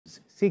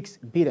6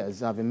 bidders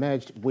have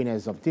emerged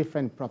winners of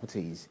different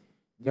properties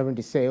during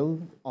the sale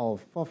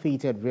of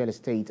forfeited real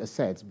estate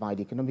assets by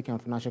the Economic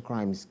and Financial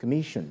Crimes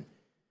Commission.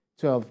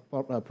 12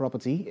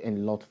 property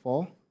in Lot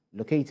 4,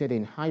 located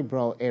in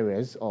highbrow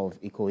areas of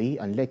Ikoyi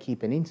and Lekki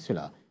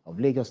Peninsula of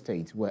Lagos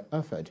State, were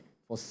offered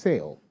for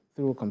sale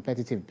through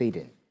competitive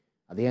bidding.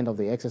 At the end of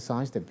the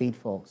exercise, the bid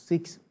for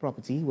 6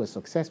 property was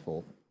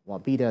successful, while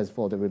bidders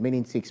for the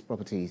remaining 6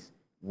 properties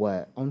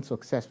were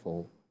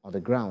unsuccessful on the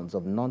grounds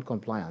of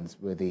non-compliance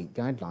with the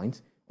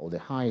guidelines or the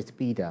highest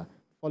bidder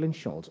falling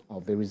short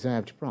of the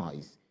reserved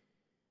price.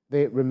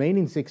 The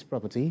remaining 6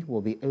 property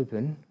will be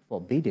open for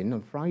bidding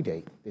on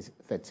Friday, the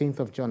 13th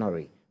of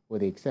January,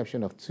 with the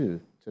exception of 2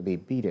 to be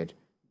bidded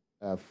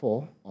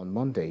for on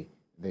Monday,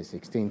 the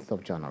 16th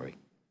of January.